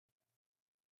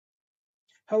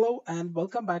Hello and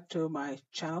welcome back to my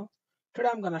channel. Today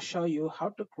I'm going to show you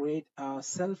how to create a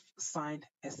self-signed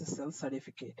SSL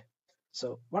certificate.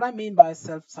 So what I mean by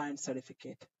self-signed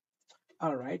certificate.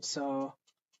 Alright, so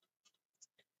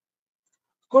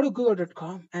go to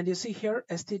google.com and you see here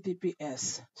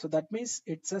HTTPS. So that means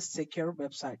it's a secure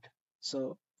website.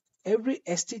 So every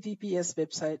HTTPS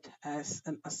website has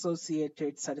an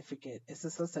associated certificate,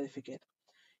 SSL certificate.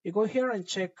 You go here and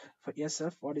check for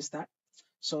yourself what is that.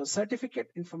 So certificate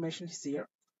information is here.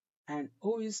 And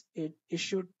who is it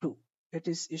issued to? It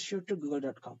is issued to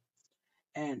google.com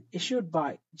and issued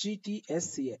by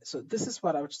GTSCA. So this is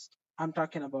what I'm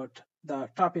talking about, the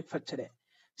topic for today.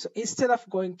 So instead of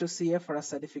going to CA for a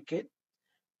certificate,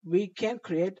 we can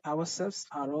create ourselves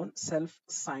our own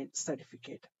self-signed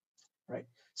certificate, right?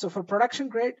 So for production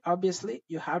grade, obviously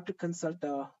you have to consult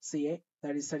the CA,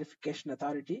 that is certification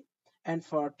authority. And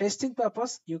for testing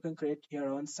purpose, you can create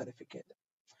your own certificate.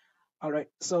 All right,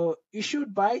 so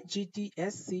issued by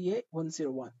GTSCA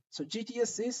 101. So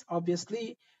GTS is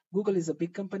obviously Google is a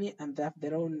big company and they have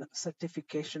their own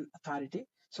certification authority.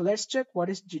 So let's check what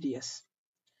is GDS.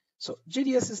 So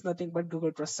GDS is nothing but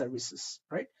Google Trust Services,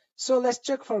 right? So let's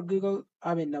check for Google,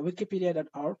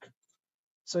 wikipedia.org.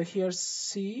 So here's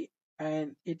C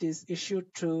and it is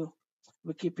issued to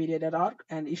wikipedia.org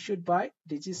and issued by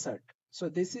DigiCert. So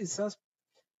this is a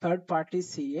third party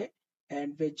CA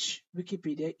and which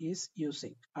Wikipedia is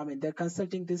using. They're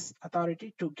consulting this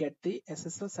authority to get the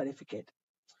SSL certificate.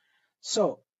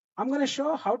 So I'm going to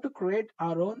show how to create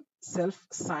our own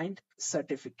self-signed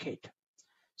certificate.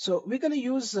 So we're going to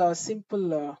use a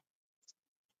simple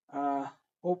uh,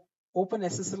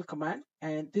 OpenSSL command,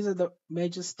 and these are the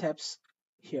major steps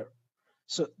here.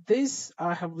 So this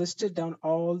I have listed down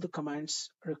all the commands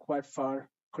required for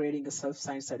creating a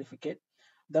self-signed certificate.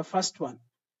 The first one,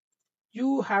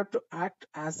 you have to act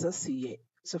as a CA.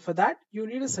 So for that, you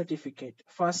need a certificate.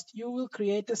 First, you will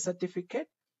create a certificate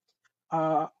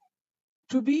uh,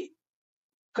 to be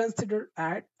considered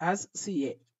as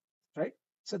CA, right?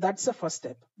 So that's the first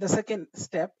step. The second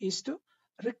step is to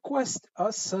request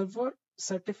a server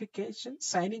certification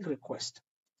signing request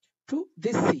to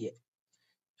this CA,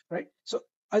 right? So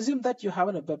assume that you have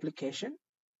a web application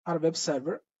or a web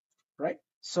server, right?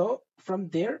 So from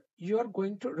there, you are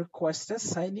going to request a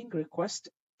signing request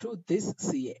to this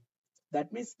CA.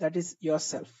 That means that is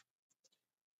yourself.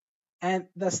 And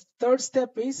the third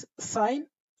step is sign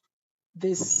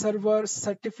this server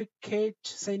certificate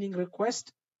signing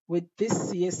request with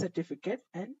this CA certificate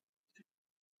and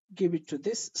give it to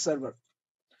this server.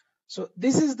 So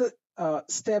this is the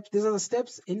steps. These are the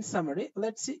steps in summary.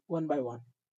 Let's see one by one.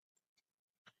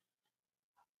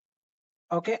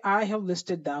 Okay, I have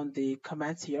listed down the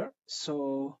commands here.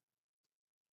 So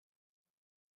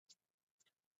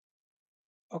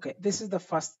okay, this is the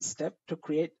first step to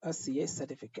create a CA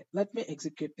certificate. Let me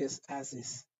execute this as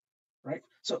is, right?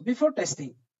 So before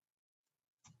testing,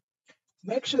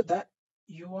 make sure that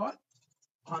you are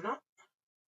on a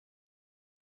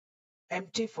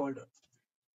empty folder,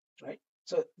 right?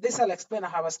 So this I'll explain. I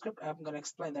have a script. I'm going to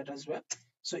explain that as well.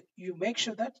 So you make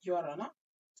sure that you are on a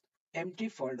empty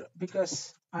folder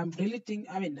because I'm deleting.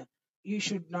 You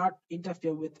should not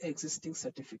interfere with existing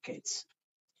certificates.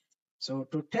 So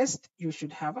to test, you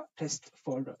should have a test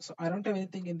folder. So I don't have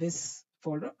anything in this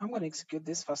folder. I'm going to execute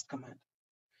this first command.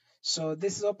 So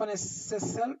this is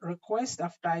OpenSSL request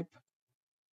of type.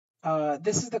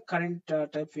 This is the current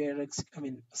type we are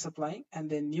supplying, and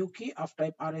then new key of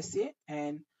type RSA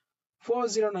and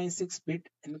 4096-bit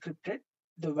encrypted,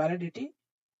 the validity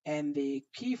and the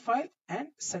key file and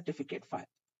certificate file.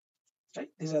 Right?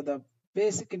 These are the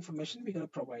basic information we're going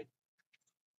to provide.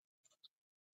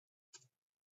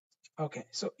 Okay,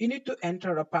 so you need to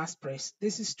enter a passphrase.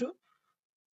 This is to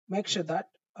make sure that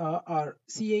our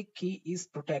CA key is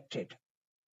protected.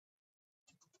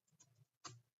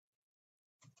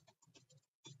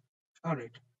 All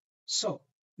right. So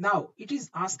now it is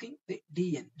asking the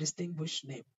DN, distinguished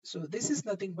name. So this is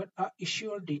nothing but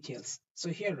issuer details. So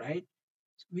here, right,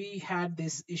 we had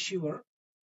this issuer.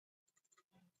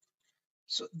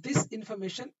 So this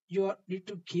information you need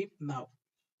to keep now.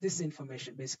 This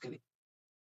information basically,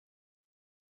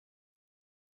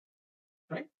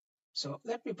 right? So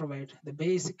let me provide the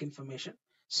basic information.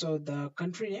 So the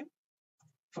country name,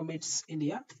 for me it's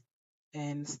India,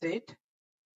 and state,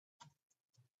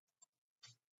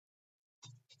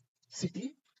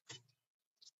 city,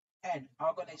 and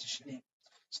organization name.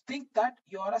 So think that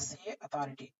you are a CA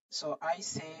authority. So I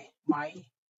say my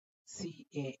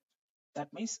CA.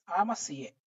 That means I'm a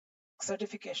CA,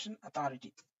 certification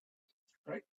authority,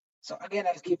 right? So again,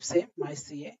 I'll keep same my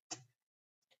CA.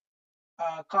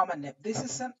 common name. This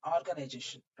is an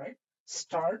organization, right?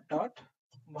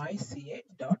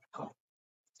 star.myca.com.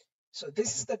 So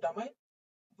this is the domain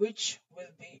which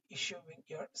will be issuing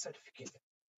your certificate.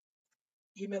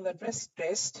 Email address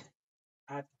test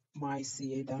at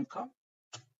myca.com.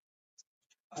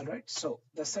 All right, so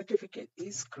the certificate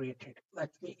is created. Let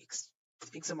me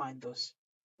examine those,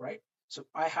 right? So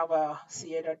I have a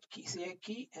CA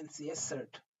key and CA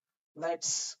cert.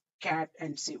 Let's cat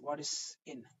and see what is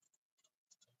in.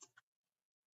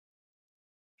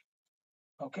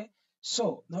 Okay,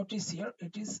 so notice here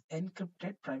it is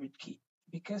encrypted private key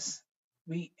because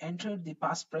we entered the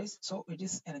passphrase, so it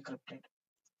is encrypted.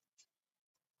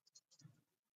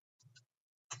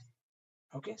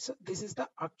 Okay, so this is the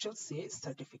actual CA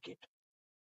certificate.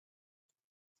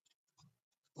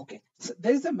 Okay, so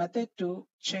there is a method to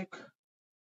check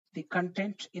the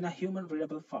content in a human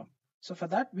readable form. So for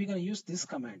that, we're going to use this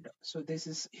command. So this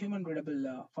is human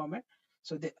readable format.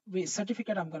 So the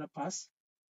certificate I'm going to pass.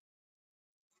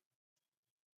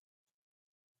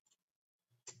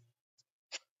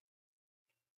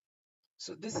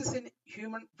 So this is in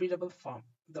human readable form.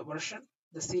 The version,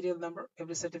 the serial number,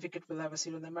 every certificate will have a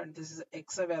serial number, and this is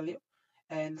EXA value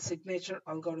and signature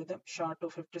algorithm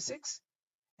SHA-256,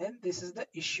 and this is the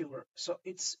issuer. So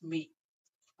it's me.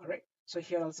 All right. So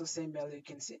here also same value you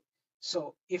can see.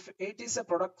 So if it is a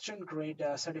production grade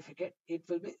certificate, it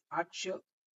will be actual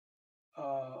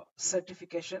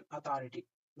certification authority,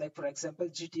 like for example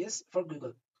GTS for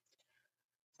Google.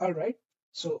 All right,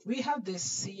 so we have this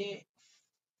CA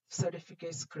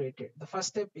certificates created. The first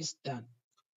step is done,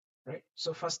 right?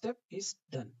 So first step is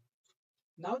done.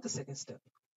 Now the second step,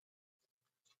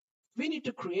 we need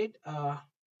to create a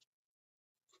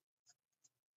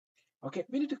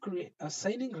we need to create a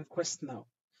signing request now.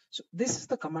 So this is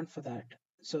the command for that.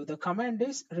 So the command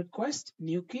is request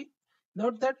new key.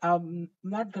 Note that I'm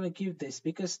not going to give this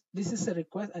because this is a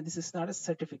request and this is not a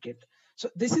certificate.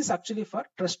 So this is actually for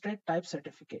trusted type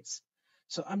certificates.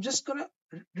 So I'm just going to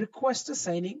request a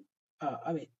signing,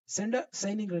 send a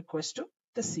signing request to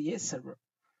the CA server.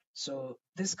 So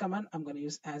this command I'm going to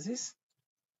use as is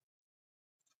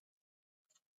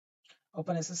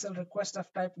OpenSSL request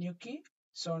of type new key,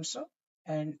 so and so.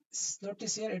 And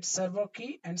notice here it's server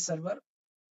key and server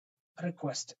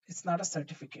request. It's not a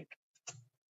certificate.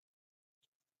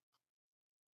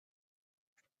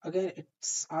 Again,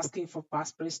 it's asking for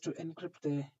passphrase to encrypt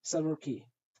the server key.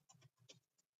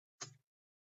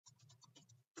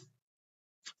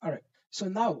 All right. So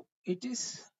now it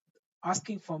is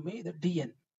asking for me the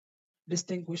DN,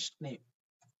 distinguished name.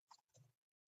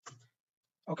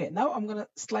 Okay. Now I'm gonna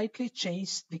slightly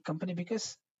change the company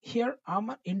because here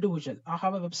I'm an individual. I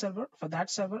have a web server. For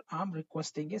that server, I'm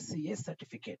requesting a CA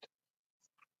certificate.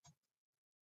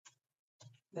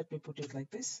 Let me put it like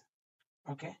this.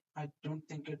 Okay. I don't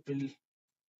think it will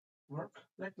work.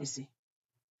 Let me see.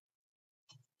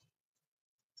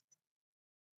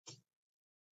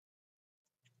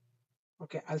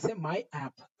 Okay, I'll say my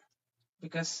app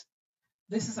because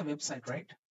this is a website,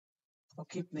 right? I'll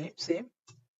keep name same.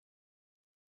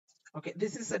 Okay,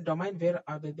 this is a domain where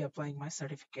I will be applying my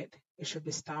certificate. It should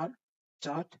be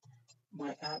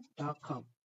star.myapp.com.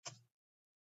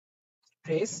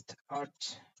 Paste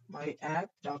at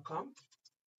myapp.com.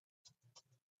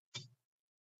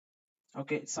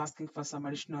 Okay, it's asking for some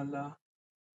additional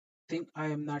thing. I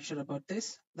am not sure about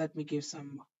this. Let me give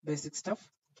some basic stuff.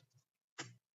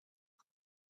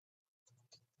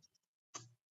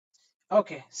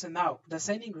 Okay, so now the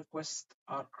signing requests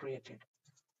are created.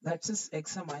 Let's just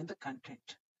examine the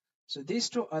content. So these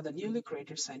two are the newly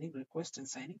created signing requests and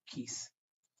signing keys.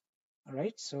 All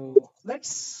right, so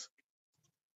let's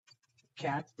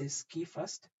cat this key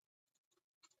first.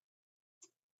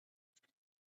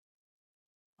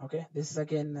 Okay, this is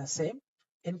again the same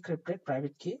encrypted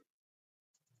private key.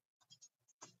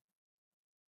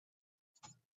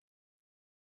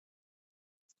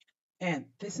 And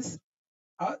this is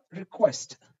a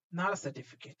request, not a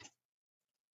certificate,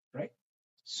 right?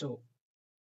 So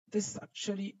this is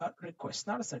actually a request,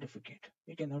 not a certificate.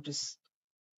 You can notice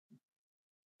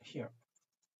here.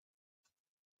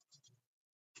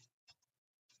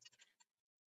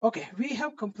 Okay, we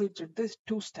have completed these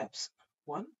two steps.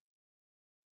 One,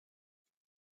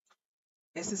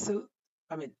 SSL,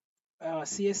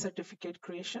 CA certificate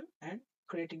creation and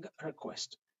creating a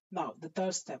request. Now the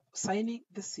third step, signing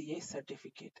the CA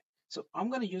certificate. So I'm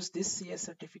going to use this CA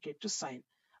certificate to sign.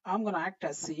 I'm going to act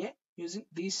as CA using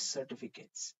these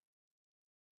certificates.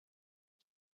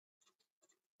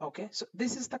 Okay, so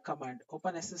this is the command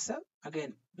OpenSSL.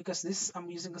 Again, because this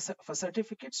I'm using for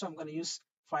certificate, so I'm going to use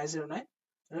 509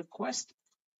 request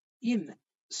in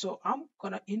So I'm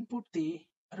gonna input the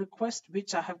request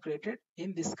which I have created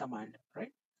in this command,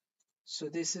 right? So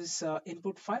this is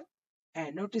input file,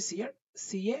 and notice here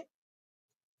CA.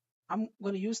 I'm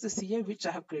going to use the CA which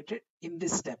I have created in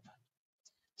this step.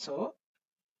 So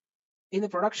in the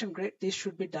production grade, this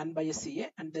should be done by a CA,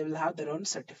 and they will have their own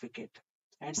certificate.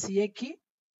 And CA key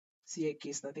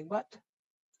is nothing but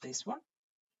this one,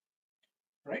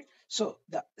 right? So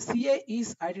the CA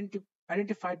is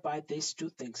identified by these two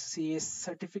things: CA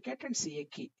certificate and CA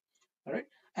key, all right?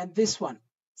 And this one,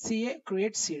 CA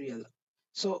create serial.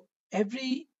 So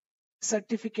every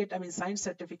certificate, I mean signed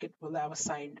certificate, will have a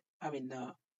signed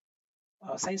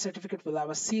certificate will have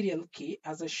a serial key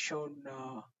as is shown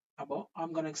above.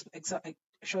 I'm going to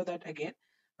show that again,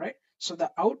 right? So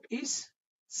the out is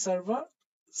server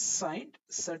signed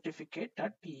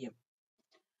certificate.pem.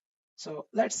 So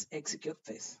let's execute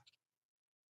this.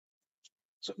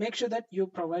 So make sure that you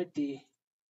provide the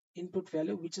input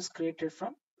value which is created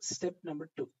from step number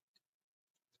 2.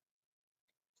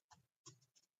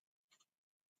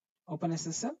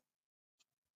 OpenSSL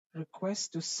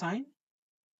request to sign,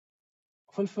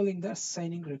 fulfilling the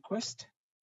signing request.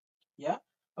 Yeah,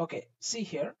 okay, see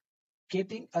here,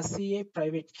 getting a CA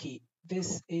private key.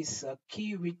 This is a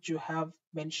key which you have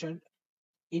mentioned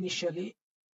initially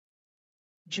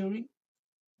during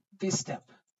this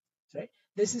step, right?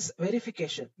 This is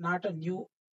verification, not a new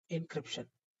encryption.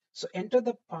 So enter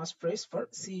the passphrase for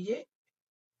CA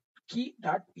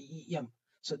key.pem.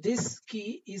 So this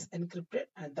key is encrypted,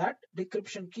 and that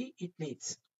decryption key it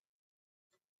needs.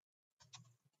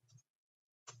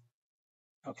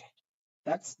 Okay,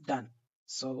 that's done.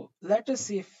 So let us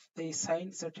see if the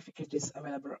signed certificate is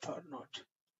available or not.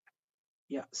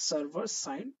 Yeah, server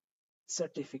signed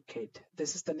certificate.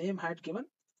 This is the name I had given,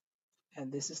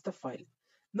 and this is the file.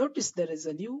 Notice there is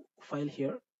a new file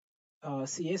here,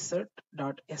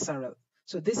 cscert.srl.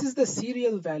 So this is the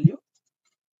serial value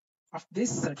of this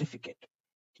certificate,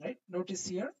 right? Notice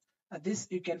here, this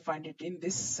you can find it in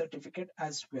this certificate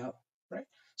as well, right?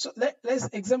 So let's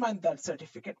examine that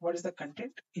certificate. What is the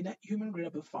content in a human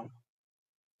readable form?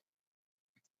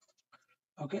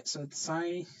 Okay, so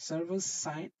server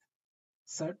sign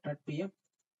cert.pm.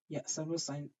 Yeah, server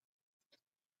sign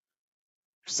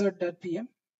cert.pm.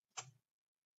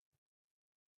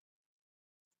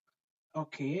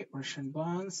 Okay, version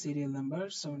 1, serial number,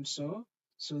 so and so.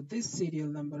 So this serial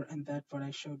number and that what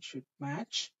I showed should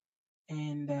match.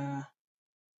 And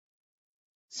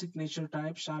signature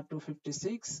type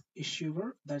SHA-256,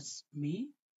 issuer, that's me,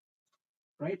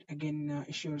 right? Again,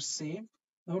 issuer same.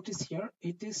 Notice here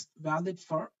it is valid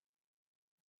for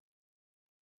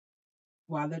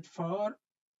 1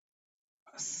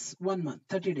 month,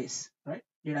 30 days, right?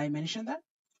 Did I mention that?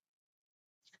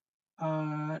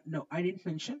 No, I didn't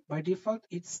mention. By default,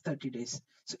 it's 30 days.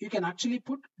 So you can actually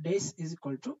put days is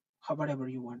equal to whatever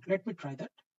you want. Let me try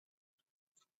that.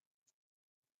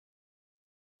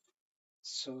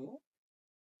 So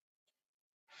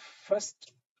first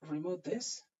remove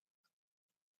this.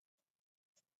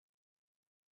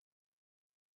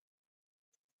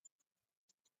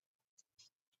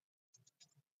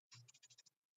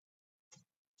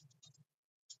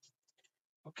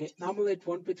 Okay, normally it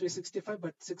won't be 365,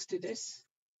 but 60 days.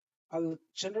 I'll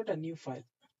generate a new file,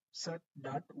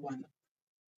 cert.1.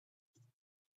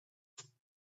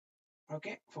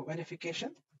 Okay, for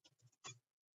verification.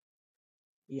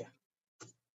 Yeah,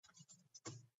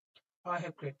 I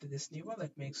have created this new one.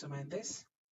 Let me examine this.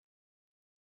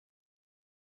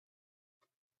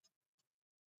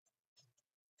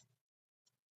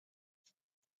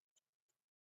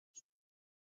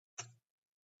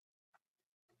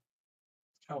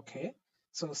 Okay,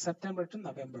 so September to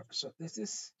November. So this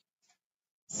is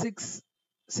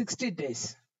 60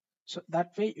 days. So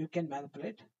that way you can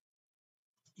manipulate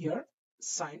your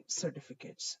signed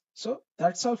certificates. So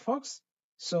that's all, folks.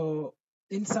 So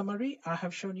in summary, I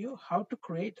have shown you how to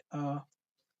create a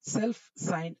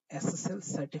self-signed SSL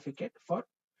certificate for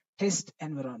test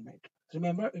environment.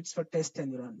 Remember, it's for test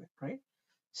environment, right?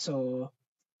 So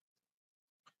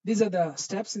these are the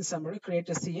steps in summary. Create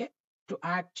a CA to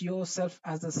act yourself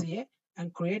as a CA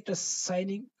and create a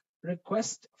signing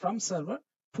request from server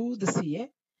to the CA,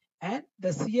 and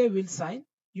the CA will sign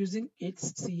using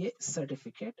its CA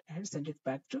certificate and send it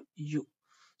back to you.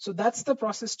 So that's the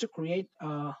process to create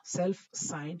a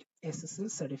self-signed SSL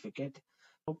certificate.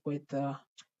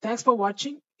 Thanks for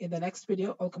watching. In the next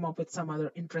video, I'll come up with some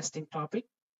other interesting topic.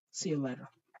 See you later.